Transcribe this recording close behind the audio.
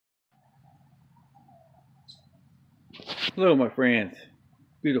Hello, my friends.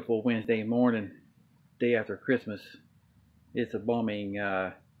 Beautiful Wednesday morning, day after Christmas. It's a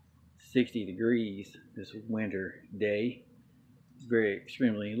balming 60 degrees this winter day. It's very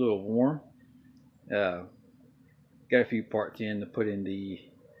extremely a little warm. Uh, got a few parts in to put in the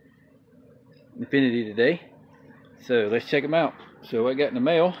Infiniti today. So let's check them out. So I got in the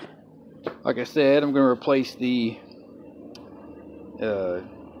mail. Like I said, I'm going to replace the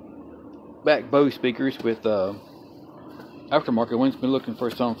back Bose speakers with aftermarket ones. Been looking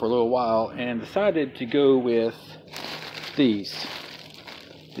for some for a little while and decided to go with these.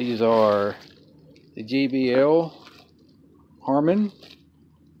 These are the JBL Harman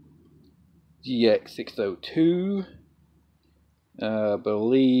GX602. I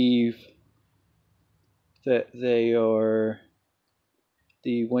believe that they are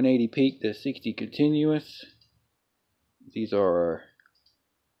the 180 peak, the 60 continuous. These are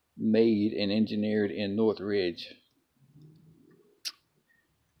made and engineered in Northridge,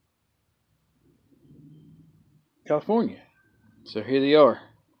 California. So here they are.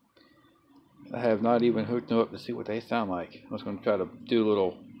 I have not even hooked them up to see what they sound like. I was going to try to do a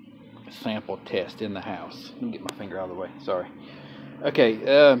little sample test in the house. Let me get my finger out of the way. Sorry. Okay.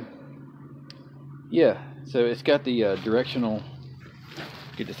 Yeah. So it's got the directional.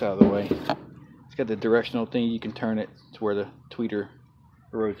 Get this out of the way. It's got the directional thing. You can turn it to where the tweeter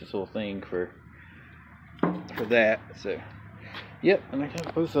throws this little thing for that. So, yep. And I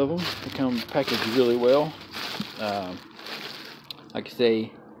have both of them. They come packaged really well. Like I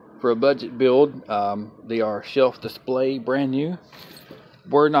say, for a budget build, they are shelf display, brand new.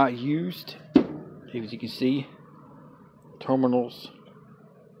 Were not used. As you can see, terminals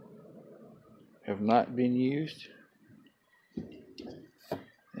have not been used,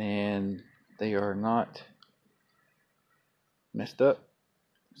 and they are not messed up.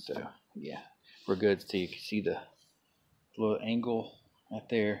 So yeah, we're good. So you can see the little angle right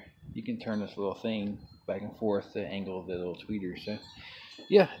there. You can turn this little thing back and forth, the angle of the little tweeter. So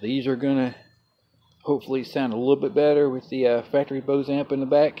yeah, these are gonna hopefully sound a little bit better with the factory Bose amp in the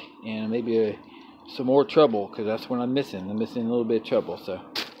back, and maybe some more treble, because that's what I'm missing. I'm missing a little bit of treble. So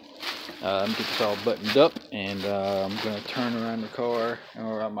let me get this all buttoned up, and I'm gonna turn around the car,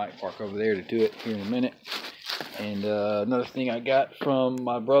 or I might park over there to do it here in a minute. And another thing I got from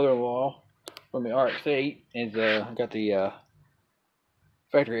my brother-in-law from the RX-8 is I got the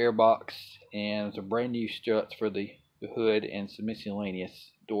factory airbox and some brand new struts for the hood and some miscellaneous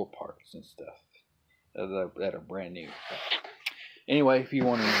door parts and stuff that are brand new. Anyway, if you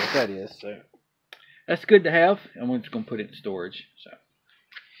want to know what that is, so that's good to have. I'm just gonna put it in storage. So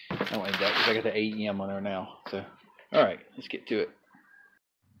I don't need that because I got the AEM on there now. So all right, let's get to it.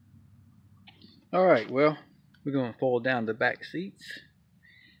 All right, well, we're gonna fold down the back seats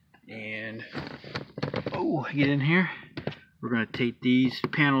and get in here. We're gonna take these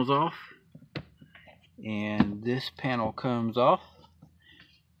panels off, and this panel comes off,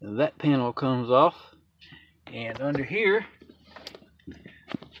 that panel comes off, and under here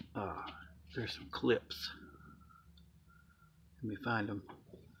there's some clips. Let me find them.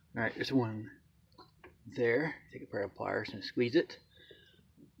 All right, there's one there. Take a pair of pliers and squeeze it,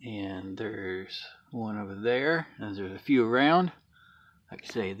 and there's one over there, and there's a few around. Like I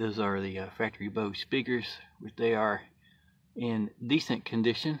say, those are the factory Bose speakers, which they are in decent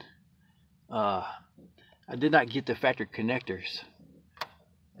condition. I did not get the factory connectors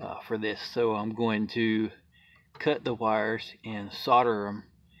for this, so I'm going to cut the wires and solder them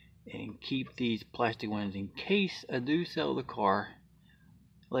and keep these plastic ones in case I do sell the car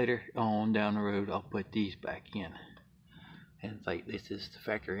later on down the road. I'll put these back in, and it's like this is the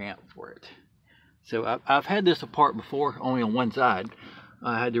factory amp for it. So I've had this apart before, only on one side.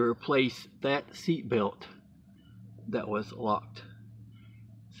 I had to replace that seat belt that was locked.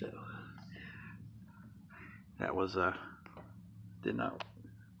 So that was did not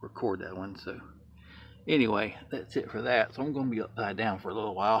record that one. So anyway, that's it for that. So I'm going to be upside down for a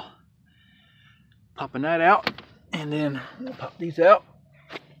little while, popping that out, and then we'll pop these out.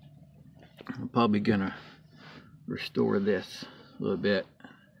 I'm probably gonna restore this a little bit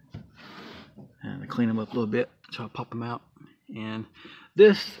and clean them up a little bit, so I'll pop them out. And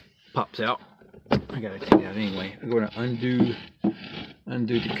this pops out. I gotta take it out anyway. I'm going to undo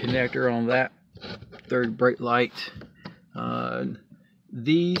the connector on that third brake light.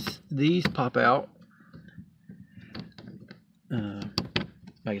 These pop out.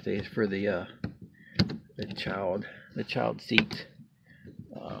 Like I say, it's for the child seat.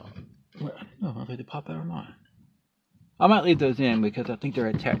 I don't know if they pop out or not. I might leave those in because I think they're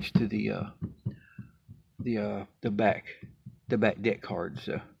attached to the back deck card.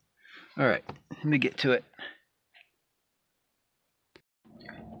 So all right, let me get to it.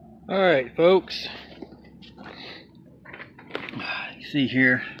 Alright folks, you see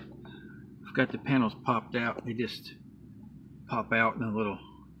here I've got the panels popped out. They just pop out in a little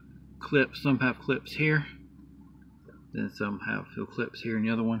clip. Some have clips here, then some have little clips here in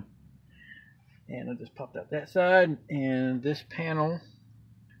the other one. And I just popped out that side, and this panel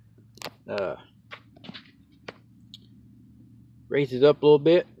raises up a little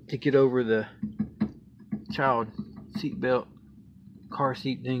bit to get over the child seat belt car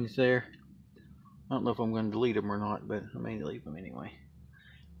seat things there. I don't know if I'm going to delete them or not, but I may leave them anyway.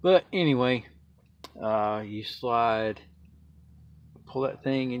 But anyway, you slide, pull that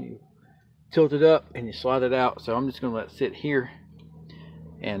thing and you tilt it up and you slide it out. So I'm just going to let it sit here,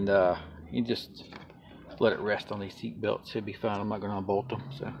 and you just let it rest on these seat belts. Should be fine. I'm not going to unbolt them.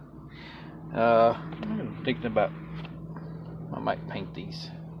 So I'm thinking about, I might paint these.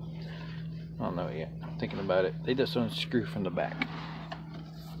 I don't know yet. I'm thinking about it. They just unscrew from the back,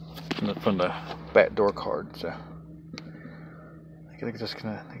 from the back door card. So I think just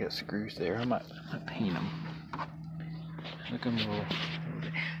gonna, I got screws there. I might paint them. Look at them.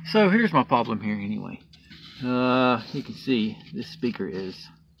 So here's my problem here anyway. You can see this speaker is,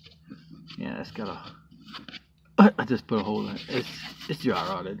 yeah, it's got a, I just put a hole in it. It's dry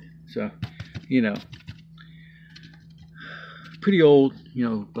rotted. So, you know, pretty old, you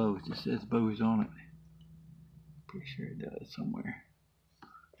know, Bose. It says Bose on it. Pretty sure it does somewhere.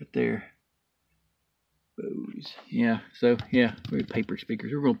 Right there. Bose. Yeah, so yeah, we're paper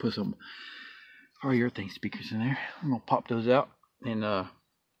speakers. We're gonna put some polyurethane speakers in there. I'm gonna pop those out and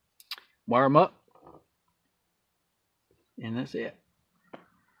wire them up, and that's it.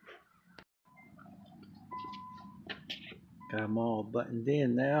 Got them all buttoned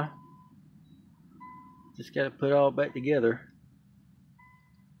in now. Just gotta put it all back together.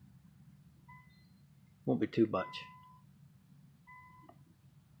 Won't be too much.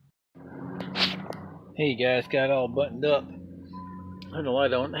 Hey guys, got it all buttoned up. I don't know why I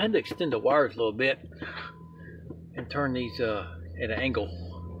don't. I had to extend the wires a little bit and turn these at an angle.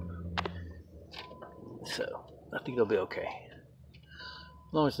 So I think they'll be okay.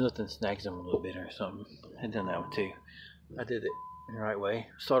 As long as nothing snags them a little bit or something. I've done that one too. I did it in the right way.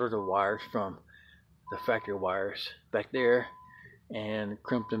 Soldered the wires from the factory wires back there and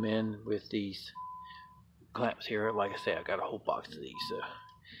crimped them in with these clamps here. Like I say, I got a whole box of these. So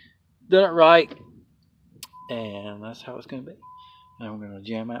done it right, and that's how it's going to be. And I'm going to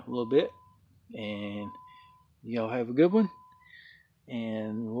jam out a little bit, and y'all have a good one,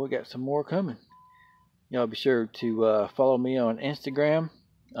 and we'll got some more coming. Y'all be sure to follow me on Instagram,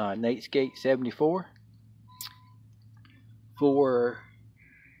 NateSkate74, for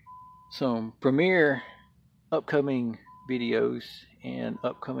some premiere upcoming videos and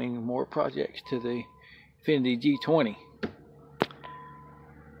upcoming more projects to the Infiniti G20.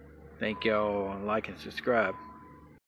 Thank y'all, like and subscribe.